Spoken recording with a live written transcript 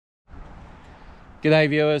G'day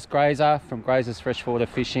viewers, Grazza from Grazza's Freshwater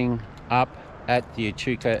Fishing up at the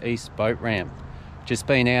Echuca East Boat Ramp. Just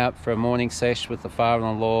been out for a morning sesh with the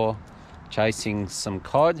father-in-law, chasing some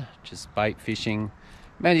cod, just bait fishing.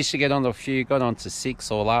 Managed to get onto a few, got onto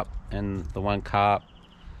 6 all up, and the one carp.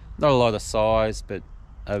 Not a lot of size, but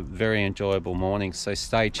a very enjoyable morning. So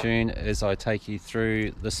stay tuned as I take you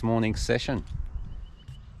through this morning's session.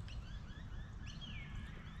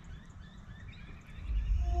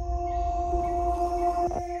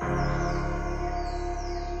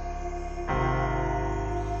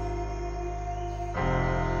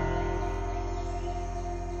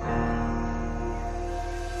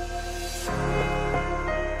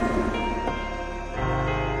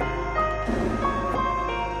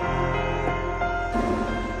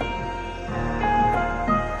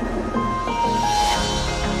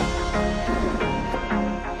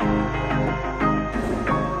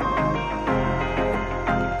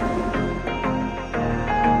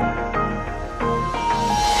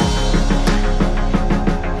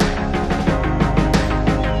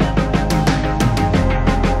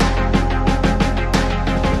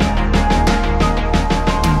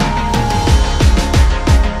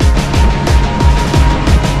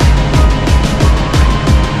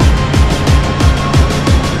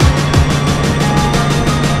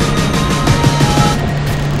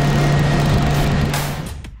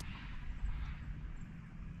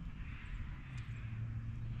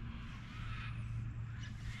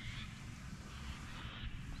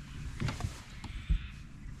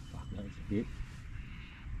 Hit.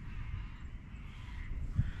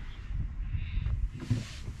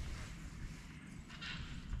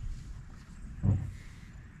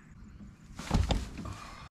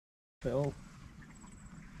 Fell.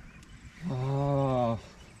 Oh,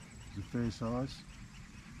 Is it fair size?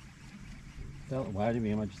 felt away to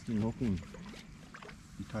me and I just didn't hook him.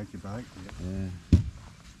 You take your bait? Yeah.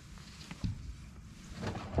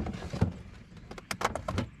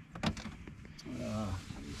 Oh,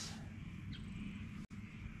 jeez.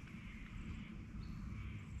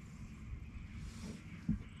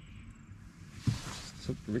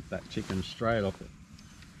 Just ripped that chicken straight off it.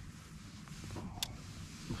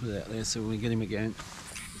 Put it out there so we get him again.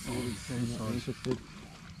 Oh, fair size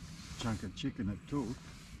chunk of chicken it took.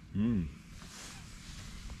 Mm.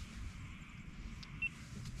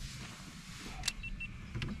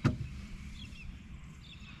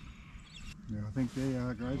 Yeah, I think there you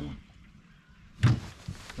are, Grazza.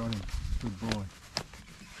 Got him. Good boy.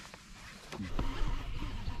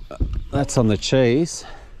 That's on the cheese.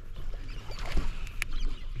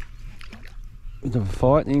 Bit of a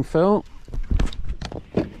fighting felt.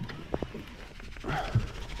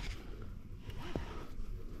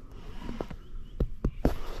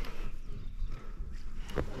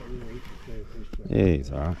 Yeah,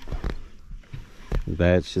 he's alright.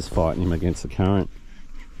 Bad, it's just fighting him against the current.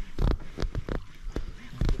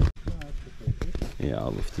 Yeah,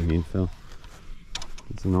 I'll lift him in, Phil.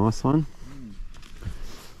 It's a nice one.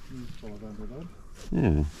 500 odd.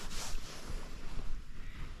 Yeah.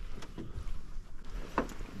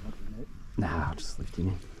 Nah, I'll just lift him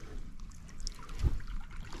in.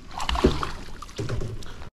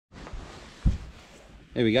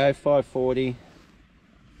 There we go, 540.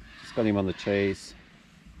 Just got him on the cheese.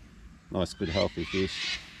 Nice, good, healthy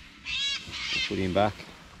fish. We'll put him back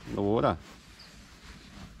in the water.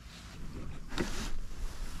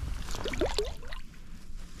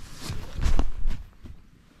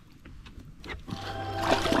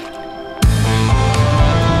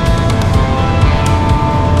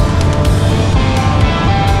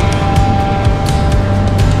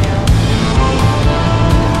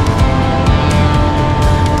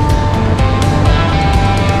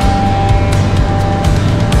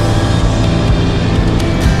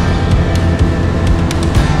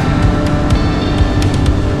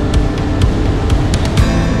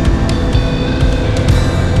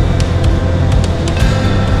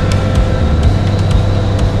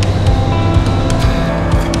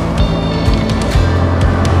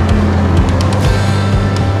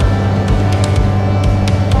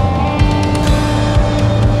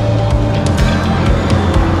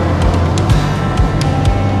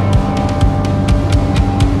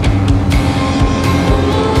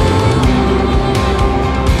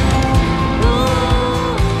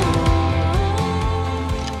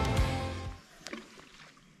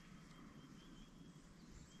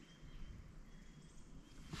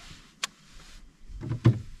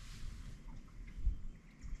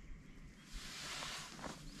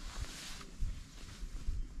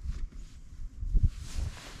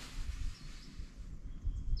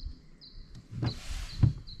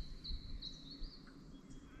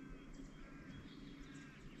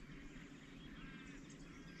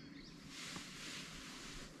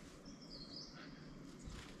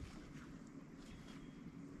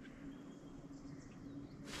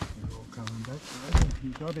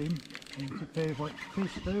 You got him. He's a fair wet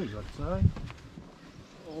fish too, I'd say.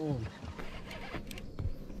 Oh.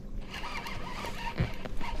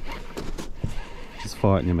 Just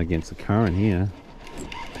fighting him against the current here.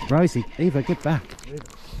 Rosie, Eva, get back. Eva.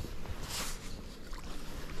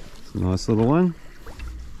 It's a nice little one.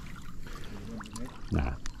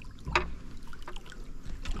 Nah.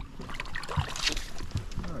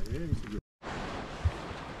 Oh yeah, he's a good. Here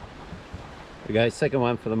we go, second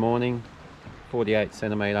one for the morning. 48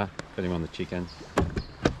 centimetre. Got him on the chicken.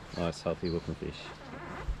 Nice, healthy looking fish.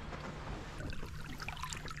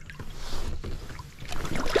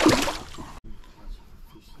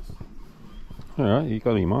 Alright, you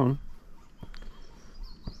got him on.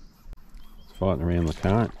 It's fighting around the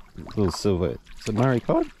current. Little silver. It's a Murray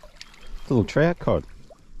Cod. Little trout cod.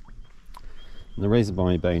 And the reason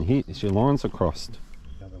why you're being hit is your lines are crossed.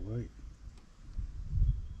 The other week.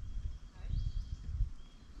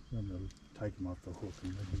 I'm going to take him off the hook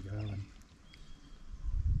and let him go.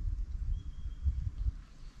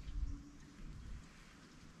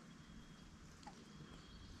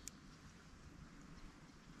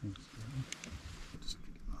 And just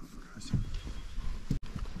pick him off for us.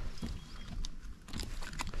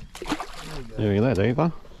 There you go,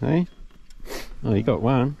 Eva. Hey? Oh, you got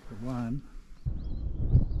one. Got one.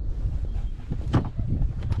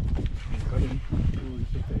 Got him. Oh, he's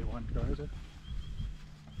just there, one Grazza.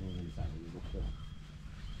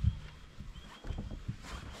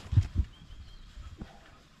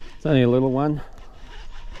 It's only a little one.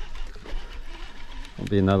 There'll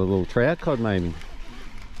be another little trout cod maybe.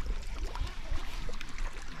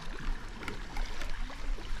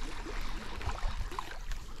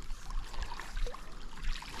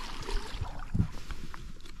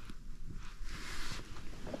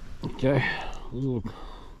 Okay, little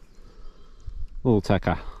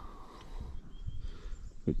tacker.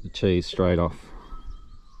 Put the cheese straight off.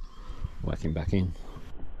 Whack him back in.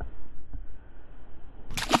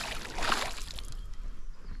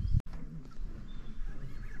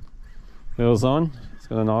 Phil's on. He's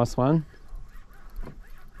got a nice one.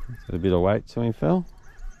 He's got a bit of weight to him, Phil.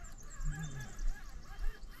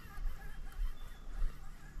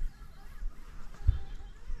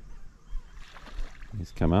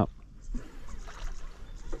 He's come up.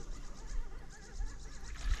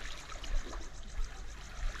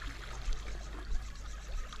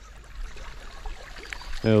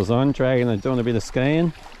 Phil's on, dragging and doing a bit of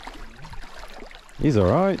skiing. He's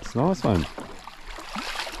alright, it's a nice one.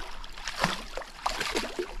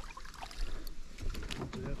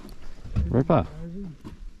 Ripper.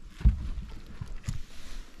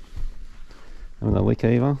 Having a lick,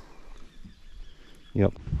 Eva?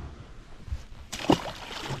 Yep.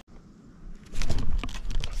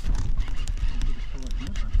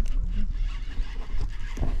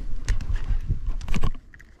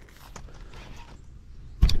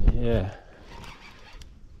 Yeah.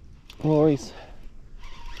 Oh, he's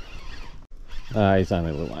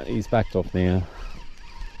only a little one. He's backed off now.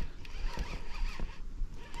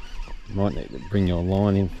 Might need to bring your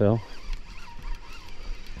line in, Phil.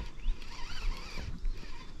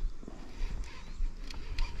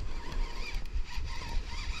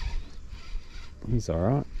 He's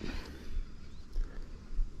alright.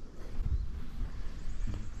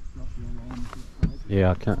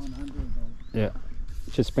 Yeah, I can't. Yeah.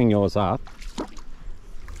 Just bring yours up.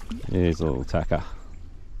 Here's a little tacker.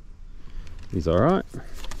 He's alright.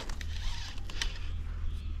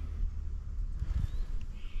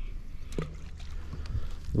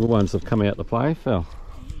 The ones have come out to play, Phil.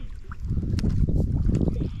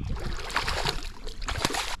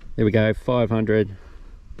 There we go, 500.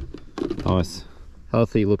 Nice.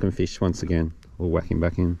 Healthy looking fish once again. We'll whack him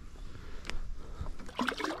back in.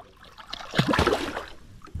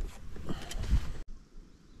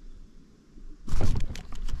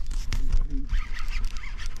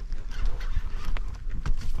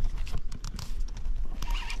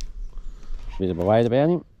 Bit of a weight about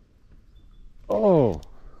him. Oh!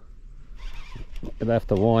 You'll have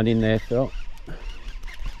to wind in there, Phil.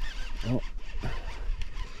 Oh.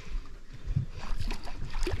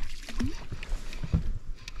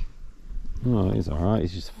 Oh, he's alright,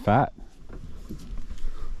 he's just fat.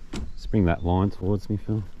 Just bring that line towards me,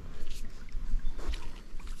 Phil.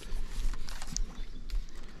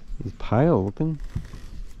 He's pale looking.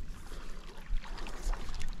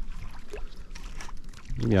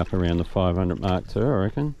 Maybe up around the 500 mark too, I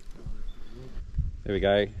reckon. There we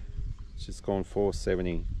go. It's just gone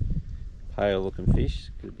 470. Pale looking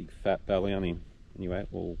fish. Got a big fat belly on him. Anyway,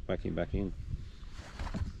 we'll whack him back in.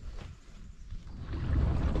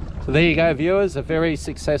 So there you go, viewers, a very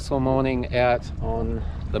successful morning out on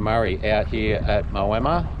the Murray out here at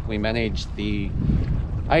Moama. We managed the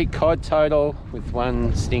 8 cod total with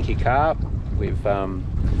 1 stinky carp. We've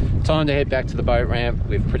time to head back to the boat ramp.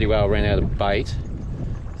 We've pretty well ran out of bait.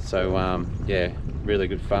 So yeah, really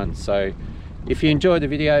good fun. So if you enjoyed the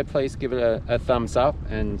video, please give it a thumbs up,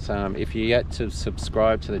 and if you're yet to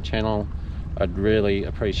subscribe to the channel, I'd really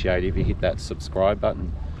appreciate it if you hit that subscribe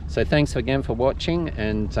button. So thanks again for watching,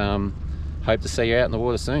 and hope to see you out in the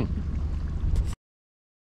water soon.